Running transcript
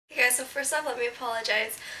guys, so first off, let me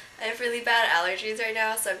apologize. I have really bad allergies right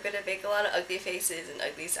now, so I'm going to make a lot of ugly faces and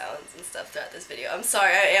ugly sounds and stuff throughout this video. I'm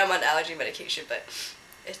sorry, I am on allergy medication, but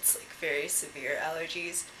it's like very severe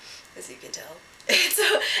allergies, as you can tell. So,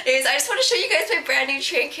 anyways, I just want to show you guys my brand new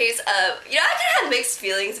train case. I kind of have mixed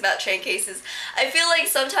feelings about train cases. I feel like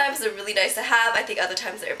sometimes they're really nice to have. I think other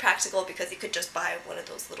times they're impractical because you could just buy one of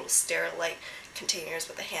those little Sterilite containers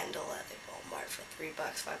with a handle at like Walmart for $3,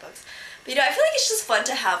 $5. But I feel like it's just fun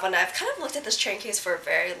to have one. I've kind of looked at this train case for a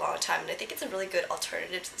very long time, and I think it's a really good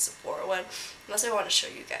alternative to the Sephora one. Unless I want to show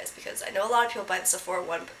you guys, because I know a lot of people buy the Sephora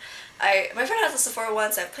one, but my friend has the Sephora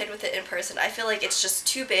one, so I've played with it in person. I feel like it's just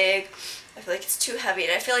too big. I feel like it's too heavy,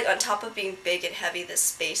 and I feel like on top of being big and heavy, this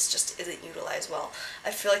space just isn't utilized well.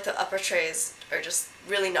 I feel like the upper trays are just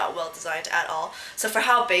really not well designed at all. So for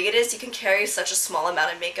how big it is, you can carry such a small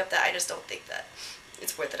amount of makeup that I just don't think that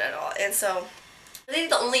it's worth it at all. And so I think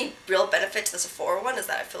the only real benefit to the Sephora one is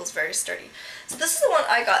that it feels very sturdy. So this is the one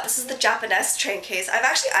I got. This is the Japonesque train case. I've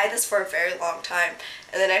actually eyed this for a very long time,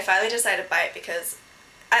 and then I finally decided to buy it because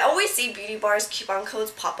I always see beauty bars coupon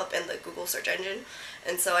codes pop up in the Google search engine.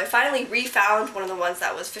 And so I finally refound one of the ones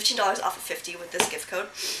that was $15 off of $50 with this gift code.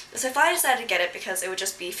 So I finally decided to get it because it would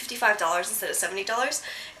just be $55 instead of $70.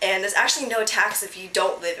 And there's actually no tax if you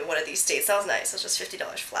don't live in one of these states. That was nice. So it's just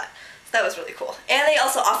 $50 flat. So that was really cool. And they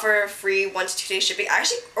also offer free 1 to 2 day shipping. I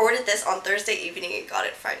actually ordered this on Thursday evening and got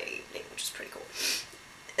it Friday evening, which is pretty cool.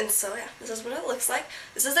 And so yeah, this is what it looks like.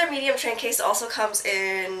 This is their medium train case. It also comes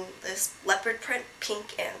in this leopard print,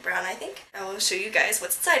 pink and brown, I think. I will show you guys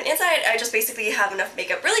what's inside. Inside, I just basically have enough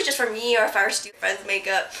makeup, really just for me or if I were to do friends'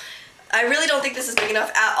 makeup. I really don't think this is big enough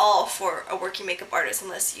at all for a working makeup artist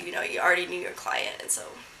unless you already knew your client, and so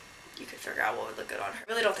you could figure out what would look good on her.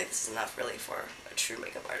 I really don't think this is enough really for a true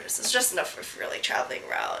makeup artist. It's just enough if you're really traveling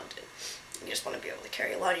around and you just want to be able to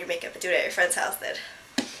carry a lot of your makeup and do it at your friend's house. Then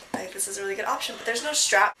I think this is a really good option, but there's no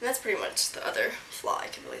strap, and that's pretty much the other flaw I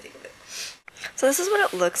can really think of it. So this is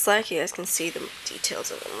what it looks like. You guys can see the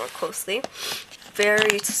details a little more closely.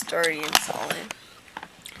 Very sturdy and solid.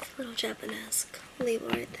 Little Japonesque label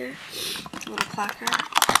right there. A little placard.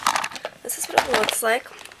 This is what it looks like.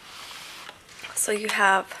 So you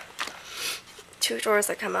have 2 drawers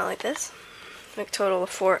that come out like this. Like total of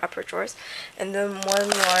 4 upper drawers, and then 1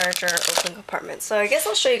 larger open compartment. So I guess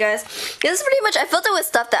I'll show you guys. This is pretty much, I filled it with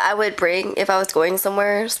stuff that I would bring if I was going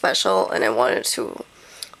somewhere special and I wanted to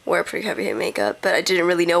wear pretty heavy makeup, but I didn't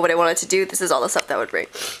really know what I wanted to do. This is all the stuff that I would bring.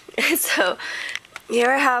 So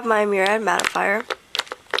here I have my Murad mattifier,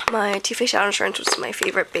 my Too Faced Shadow Insurance, which is my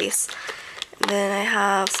favorite base. And then I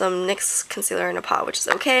have some NYX concealer in a pot, which is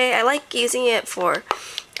okay. I like using it for,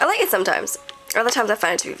 I like it sometimes. Other times I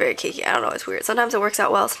find it to be very cakey. I don't know, it's weird. Sometimes it works out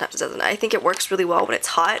well, sometimes it doesn't. I think it works really well when it's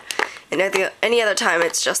hot, and any other time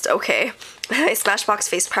it's just okay. My Smashbox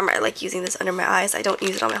face primer, I like using this under my eyes. I don't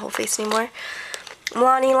use it on my whole face anymore.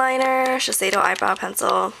 Milani liner, Shiseido eyebrow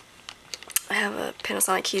pencil. I have a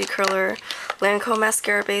Panasonic Heated Curler, Lancome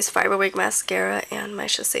mascara base, Fiber Wig mascara, and my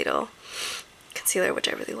Shiseido concealer, which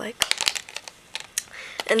I really like.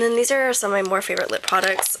 And then these are some of my more favorite lip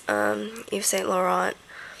products. Yves Saint Laurent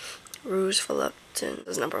Rouge Volupton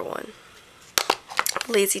is number 1.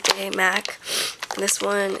 Lazy Day MAC. This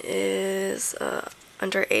one is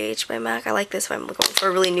Underage by MAC. I like this if I'm looking for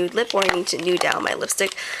a really nude lip or I need to nude down my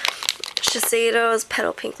lipstick. Shiseido's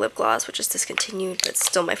Petal Pink Lip Gloss, which is discontinued, but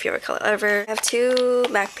still my favorite color ever. I have 2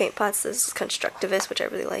 MAC paint pots. This is Constructivist, which I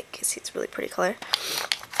really like. You see, it's a really pretty color.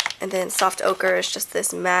 And then Soft Ochre is just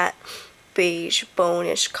this matte beige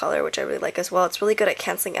bone-ish color, which I really like as well. It's really good at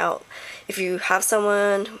canceling out if you have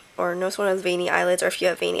someone or know someone with veiny eyelids, or if you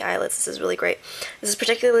have veiny eyelids. This is really great. This is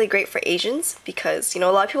particularly great for Asians because, a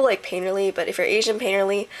lot of people like Painterly, but if you're Asian,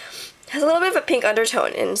 Painterly has a little bit of a pink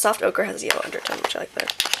undertone, and Soft Ochre has a yellow undertone, which I like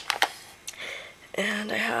better.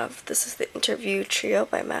 And I have, this is the Interview Trio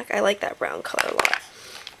by MAC. I like that brown color a lot.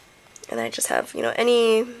 And I just have,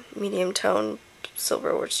 any medium tone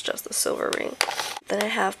silver, where it's just a silver ring. Then I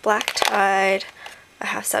have Black Tide. I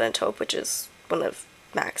have Satin Taupe, which is one of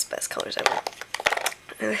MAC's best colors ever.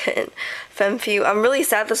 And then Femme Fille. I'm really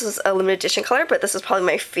sad this is a limited edition color, but this is probably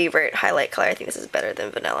my favorite highlight color. I think this is better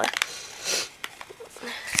than Vanilla.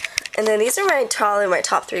 And then these are my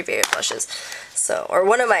top 3 favorite blushes. So, or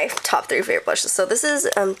one of my top 3 favorite blushes. So this is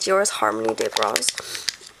Dior's Harmony de Bronze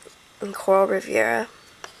in Coral Riviera.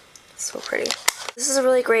 So pretty. This is a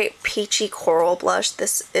really great peachy coral blush.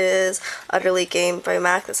 This is Utterly Game by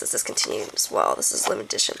MAC. This is discontinued as well. This is limited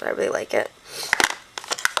edition, but I really like it.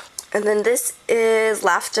 And then this is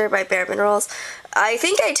Laughter by Bare Minerals. I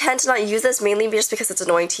think I tend to not use this mainly just because it's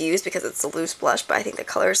annoying to use because it's a loose blush, but I think the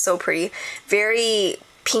color is so pretty. Very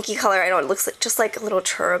pinky color. I know it looks like just like a little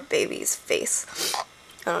cherub baby's face.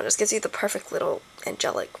 I don't know, it just gives you the perfect little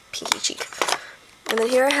angelic pinky cheek. And then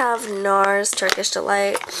here I have NARS Turkish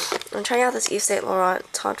Delight. I'm trying out this Yves Saint Laurent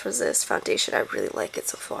Taunt Resist foundation. I really like it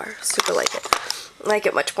so far. Super like it. I like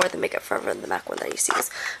it much more than Makeup Forever and the MAC one that I used to use.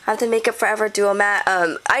 I have the Makeup Forever Duo Matte.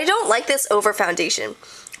 I don't like this over foundation,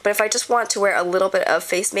 but if I just want to wear a little bit of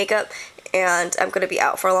face makeup and I'm going to be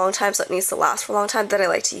out for a long time, so it needs to last for a long time, then I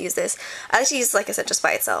like to use this. I like to use, like I said, just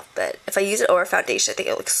by itself, but if I use it over foundation, I think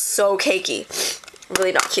it looks so cakey.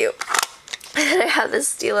 Really not cute. And then I have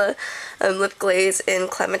this Stila lip glaze in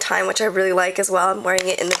Clementine, which I really like as well. I'm wearing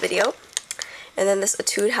it in the video. And then this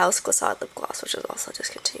Etude House Glissade lip gloss, which is also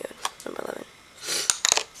discontinued, number 11.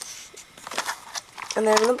 And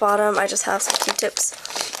then in the bottom, I just have some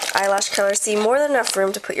Q-tips, eyelash color. See, more than enough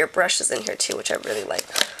room to put your brushes in here too, which I really like.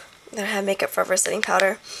 Then I have Makeup Forever setting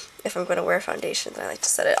powder. If I'm going to wear foundation, then I like to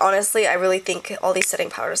set it. Honestly, I really think all these setting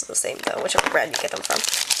powders are the same though, whichever brand you get them from.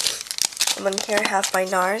 And then here I have my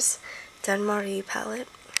NARS Dan Marie palette.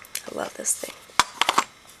 I love this thing.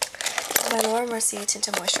 My Laura Mercier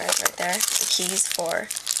Tinted Moisturizer right there. The keys for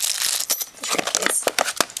the tray case.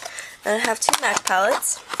 And I have two MAC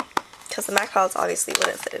palettes, because the MAC palettes obviously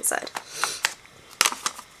wouldn't fit inside.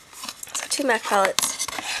 So two MAC palettes.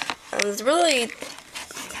 It's really...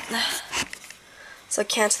 So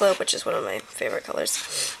Cantaloupe, which is one of my favorite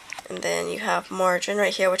colors. And then you have Margin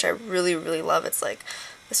right here, which I really, really love. It's like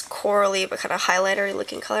this corally but kind of highlighter-y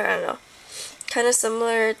looking color. I don't know. Kind of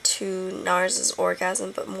similar to NARS's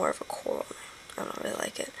Orgasm, but more of a coral. I don't really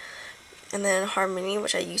like it. And then Harmony,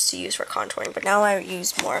 which I used to use for contouring, but now I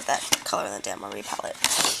use more of that color in the Dan Marie palette.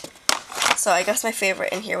 So I guess my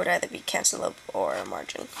favorite in here would either be Cantaloupe or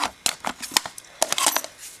Margin.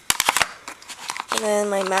 And then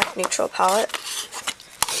my MAC Neutral palette.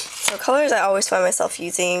 So colors I always find myself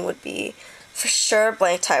using would be for sure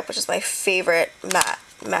Blank Type, which is my favorite matte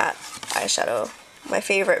eyeshadow. My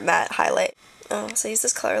favorite matte highlight. So I use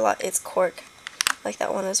this color a lot. It's Cork. I like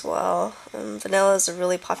that one as well. Vanilla is a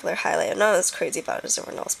really popular highlight. I'm not as crazy about it as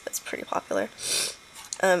everyone else, but it's pretty popular.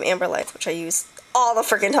 Amber Lights, which I use all the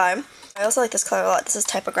freaking time. I also like this color a lot. This is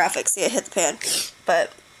Typographic. See, it hit the pan.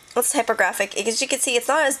 But it's Typographic. As you can see, it's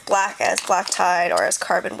not as black as Black Tide or as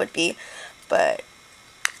Carbon would be. But,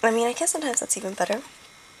 I mean, I guess sometimes that's even better.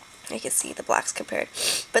 You can see the blacks compared.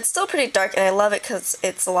 But it's still pretty dark, and I love it because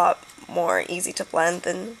it's a lot more easy to blend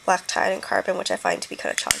than Black Tide and Carbon, which I find to be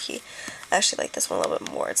kind of chalky. I actually like this one a little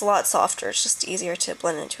bit more. It's a lot softer. It's just easier to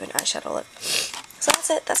blend into an eyeshadow look. So that's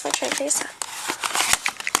it. That's my tray case.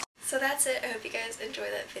 So that's it. I hope you guys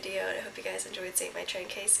enjoyed that video, and I hope you guys enjoyed seeing my tray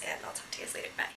case, and I'll talk to you guys later. Bye.